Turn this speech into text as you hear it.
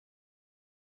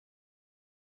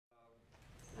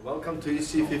Welcome to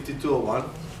EC 5201.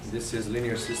 This is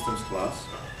Linear Systems class.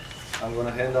 I'm going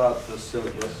to hand out the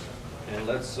syllabus and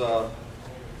let's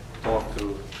talk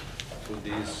through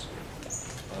these.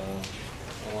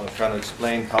 I want to kind of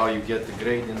explain how you get the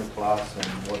grade in the class and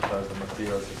what are the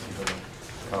materials that you're going to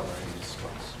cover in this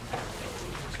class.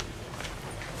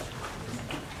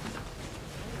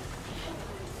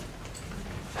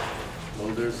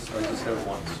 Loaders, I just have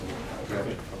one, so grab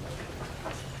it from there.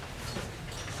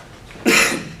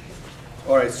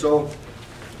 All right, so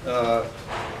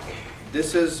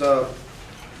this is, let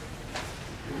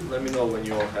me know when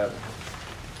you all have it.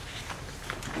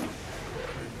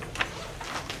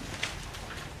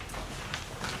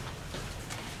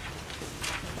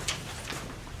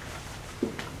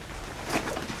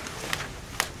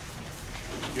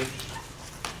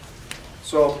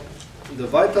 So the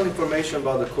vital information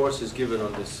about the course is given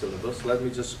on this syllabus. Let me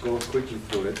just go quickly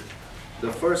through it.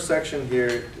 The first section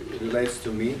here relates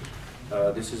to me.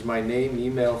 This is my name,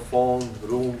 email, phone,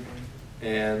 room,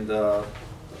 and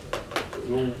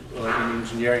room in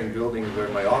engineering building where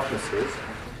my office is.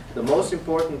 The most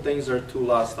important things are two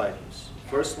last items.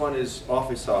 First one is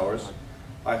office hours.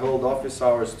 I hold office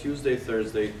hours Tuesday,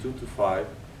 Thursday, 2 to 5,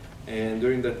 and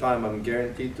during that time I'm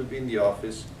guaranteed to be in the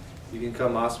office. You can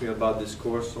come ask me about this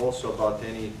course, also about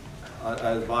any,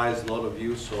 I advise a lot of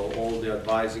you, so all the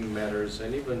advising matters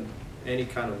and even any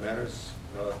kind of matters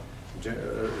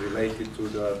related to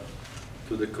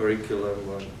the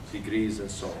curriculum, degrees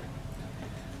and so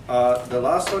on. The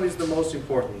last one is the most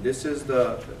important. This is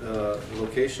the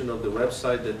location of the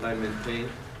website that I maintain,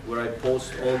 where I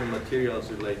post all the materials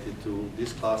related to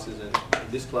these classes and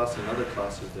this class and other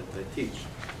classes that I teach.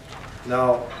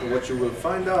 Now, what you will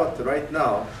find out right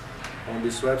now on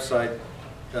this website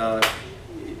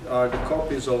are the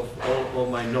copies of all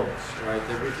my notes, right?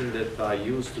 Everything that I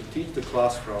use to teach the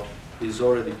class from is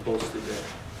already posted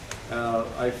there.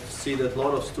 I see that a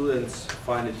lot of students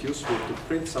find it useful to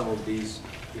print some of these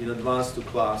in advance to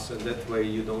class, and that way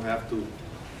you don't have to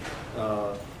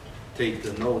take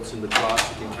the notes in the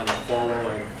class. You can kind of follow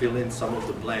and fill in some of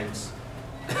the blanks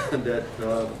that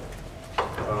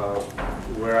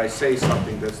where I say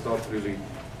something that's not really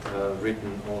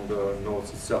written on the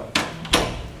notes itself.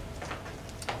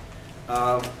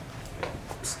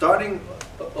 Starting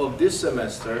of this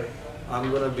semester, I'm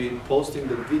going to be posting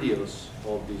the videos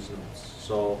of these notes.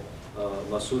 So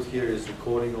Masoud here is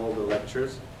recording all the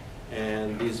lectures,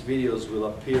 and these videos will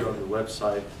appear on the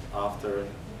website after,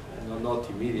 not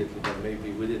immediately, but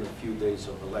maybe within a few days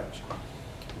of the lecture.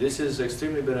 This is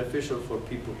extremely beneficial for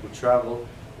people who travel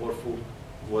or for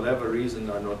whatever reason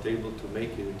are not able to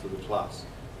make it into the class.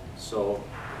 So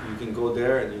you can go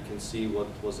there and you can see what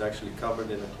was actually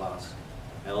covered in the class.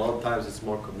 And a lot of times it's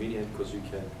more convenient because you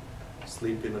can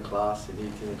sleep in the class and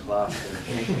eat in the class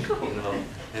and,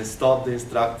 and stop the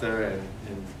instructor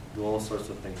and do all sorts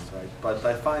of things, right? But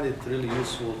I find it really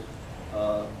useful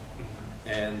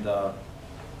and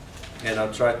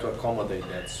I'll try to accommodate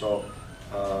that. So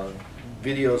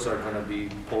videos are going to be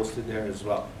posted there as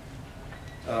well.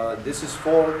 This is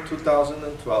for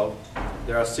 2012.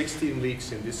 There are 16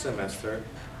 weeks in this semester,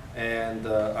 and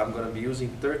I'm going to be using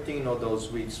 13 of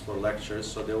those weeks for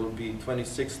lectures, so there will be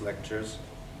 26 lectures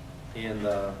in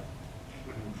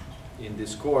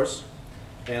this course,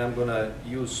 and I'm going to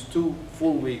use 2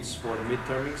 full weeks for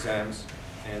midterm exams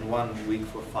and 1 week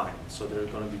for finals. So there are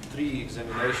going to be 3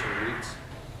 examination weeks.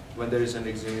 When there is an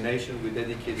examination, we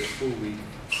dedicate a full week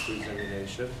to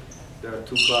examination. There are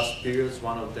 2 class periods.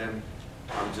 One of them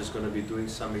I'm just going to be doing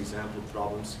some example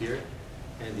problems here,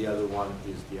 and the other one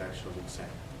is the actual exam.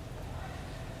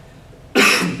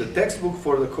 The textbook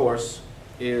for the course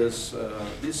is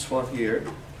this one here.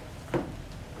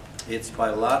 It's by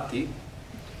Lati.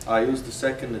 I used the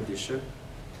 2nd edition,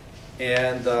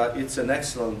 and it's an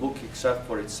excellent book except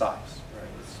for its size. Right?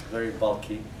 It's very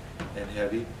bulky and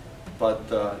heavy, but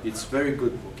it's a very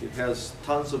good book. It has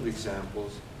tons of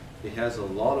examples. It has a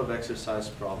lot of exercise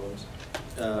problems.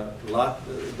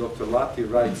 Dr.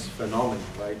 Lati writes phenomenal,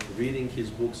 right? Reading his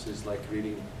books is like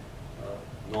reading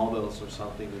novels or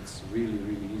something. It's really,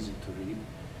 really easy to read.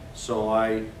 So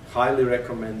I highly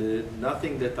recommend it.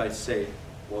 Nothing that I say,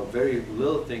 or very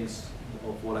little things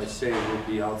of what I say will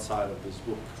be outside of this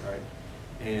book, right?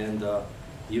 And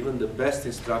even the best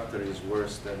instructor is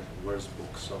worse than worst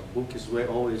book. So book is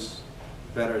always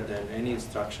better than any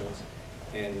instructions,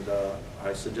 and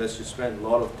I suggest you spend a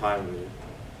lot of time with it.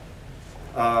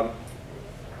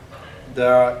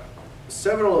 There are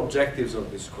several objectives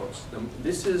of this course.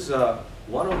 This is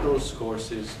one of those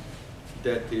courses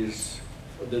that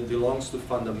belongs to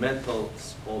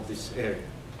fundamentals of this area.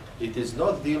 It is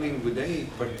not dealing with any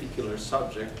particular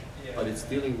subject. but it's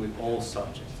dealing with all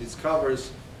subjects. It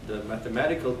covers the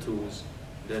mathematical tools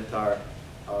that are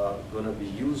going to be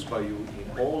used by you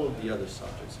in all of the other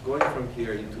subjects. Going from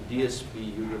here into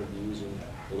DSP, you're going to be using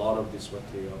a lot of this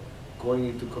material. Going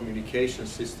into communication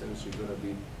systems, you're going to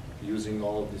be using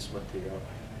all of this material.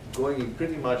 Going in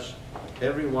pretty much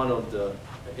every one of the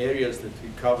areas that we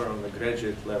cover on the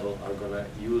graduate level are going to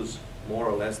use more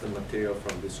or less the material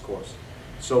from this course.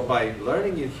 So by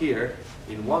learning it here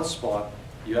in one spot,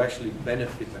 you actually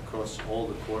benefit across all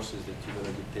the courses that you're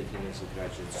going to be taking as a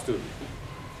graduate student.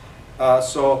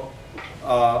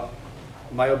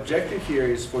 My objective here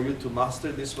is for you to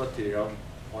master this material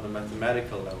on a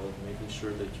mathematical level, making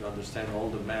sure that you understand all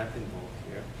the math involved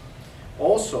here.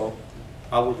 Also,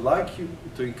 I would like you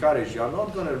to encourage you, I'm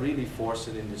not going to really force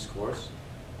it in this course,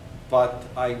 but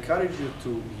I encourage you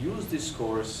to use this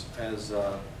course as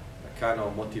a kind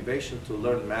of motivation to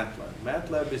learn MATLAB.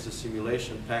 MATLAB is a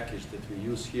simulation package that we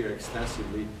use here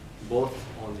extensively, both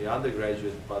on the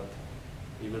undergraduate, but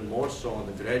even more so on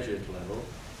the graduate level.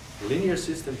 Linear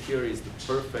system theory is the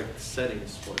perfect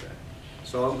settings for that.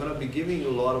 So I'm going to be giving you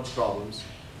a lot of problems.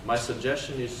 My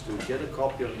suggestion is to get a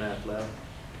copy of MATLAB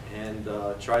and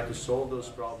try to solve those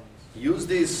problems. Use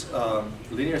these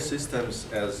linear systems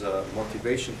as a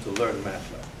motivation to learn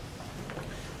MATLAB.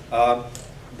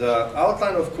 The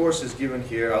outline of course is given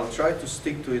here. I'll try to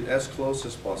stick to it as close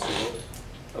as possible.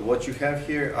 What you have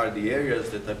here are the areas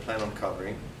that I plan on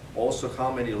covering. Also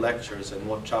how many lectures and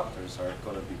what chapters are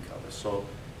going to be covered. So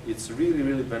it's really,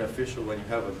 really beneficial when you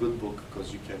have a good book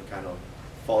because you can kind of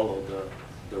follow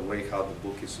the way how the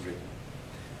book is written.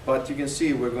 But you can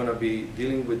see we're going to be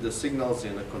dealing with the signals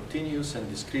in a continuous and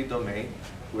discrete domain.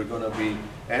 We're going to be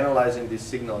analyzing these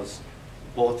signals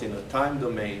both in a time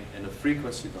domain and a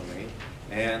frequency domain.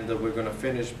 And we're going to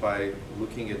finish by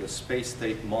looking at the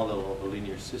space-state model of a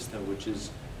linear system, which is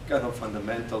kind of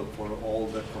fundamental for all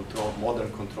the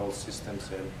modern control systems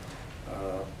and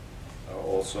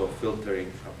also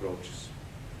filtering approaches.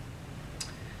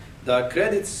 The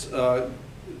credits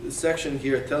section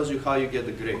here tells you how you get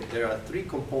the grade. There are 3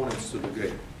 components to the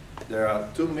grade. There are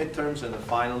 2 midterms and a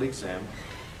final exam,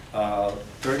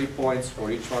 30 points for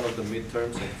each one of the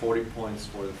midterms and 40 points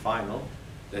for the final.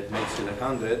 That makes it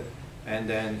 100. And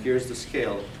then here's the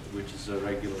scale, which is a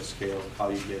regular scale of how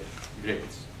you get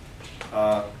grades.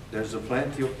 There's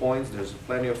plenty of points, there's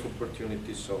plenty of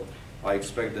opportunities, so I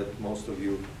expect that most of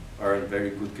you are in very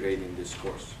good grade in this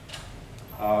course.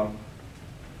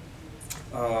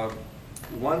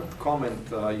 One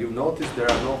comment, you've noticed there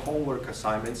are no homework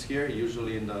assignments here.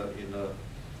 Usually in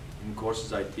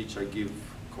courses I teach, I give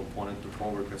component of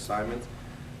homework assignments.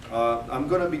 I'm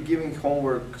going to be giving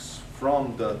homeworks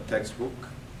from the textbook.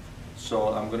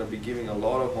 So I'm going to be giving a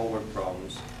lot of homework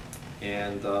problems,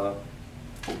 and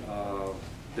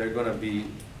they're going to be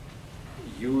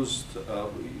used,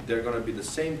 they're going to be the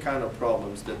same kind of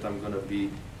problems that I'm going to be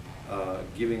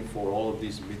giving for all of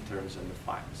these midterms and the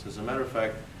finals. As a matter of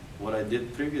fact, what I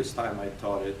did previous time I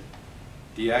taught it,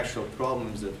 the actual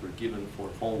problems that were given for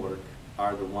homework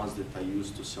are the ones that I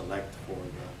used to select for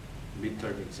the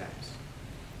midterm exams.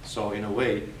 So in a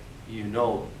way, you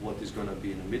know what is going to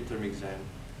be in a midterm exam,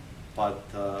 but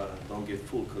don't get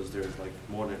fooled because there's like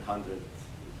more than 100,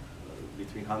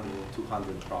 between 100 and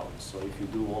 200 problems. So if you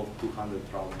do all 200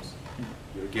 problems,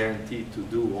 you're guaranteed to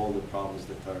do all the problems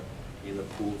that are in the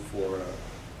pool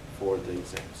for the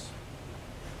exams.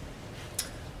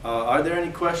 Are there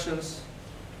any questions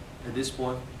at this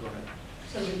point? Go ahead.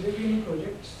 So will there be any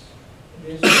projects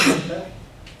based on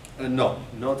that? No,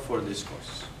 not for this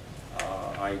course.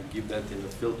 I give that in the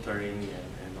filtering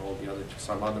and all the other,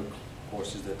 some other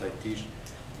courses that I teach.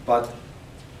 But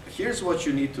here's what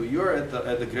you need to, you're at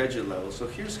the graduate level, so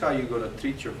here's how you're going to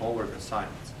treat your homework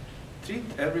assignments. Treat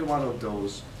every one of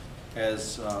those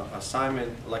as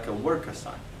assignment, like a work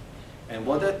assignment. And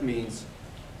what that means,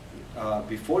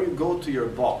 before you go to your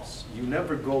boss, you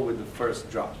never go with the first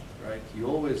draft, right? You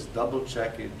always double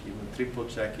check it, even triple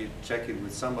check it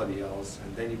with somebody else,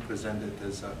 and then you present it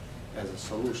as a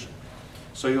solution.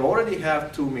 So you already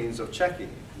have 2 means of checking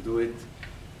it.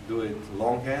 Do it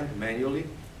longhand, manually,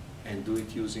 and do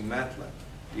it using MATLAB.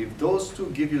 If those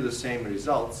 2 give you the same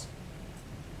results,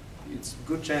 it's a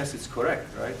good chance it's correct,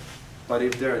 right? But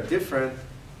if they're different,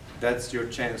 that's your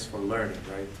chance for learning,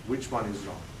 right? Which one is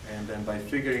wrong? And then by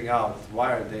figuring out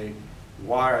why are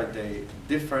they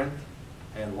different,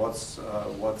 and what's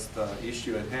the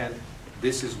issue at hand,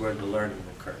 this is where the learning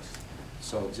occurs.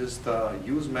 So just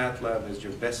use MATLAB as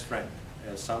your best friend,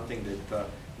 as something that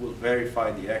will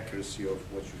verify the accuracy of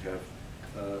what you have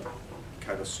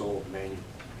kind of solved manually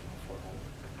for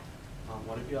homework.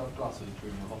 What if you have classes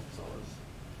during your office hours?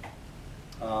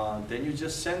 then you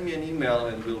just send me an email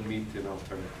and we'll meet in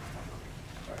alternative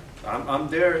time. I'm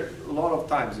there a lot of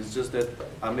times. It's just that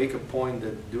I make a point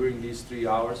that during these 3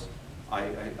 hours,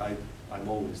 I'm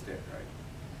always there, right?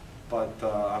 But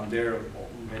I'm there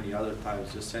many other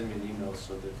times. Just send me an email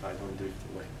so that I don't drift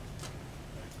away.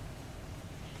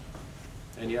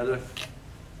 Any other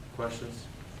questions?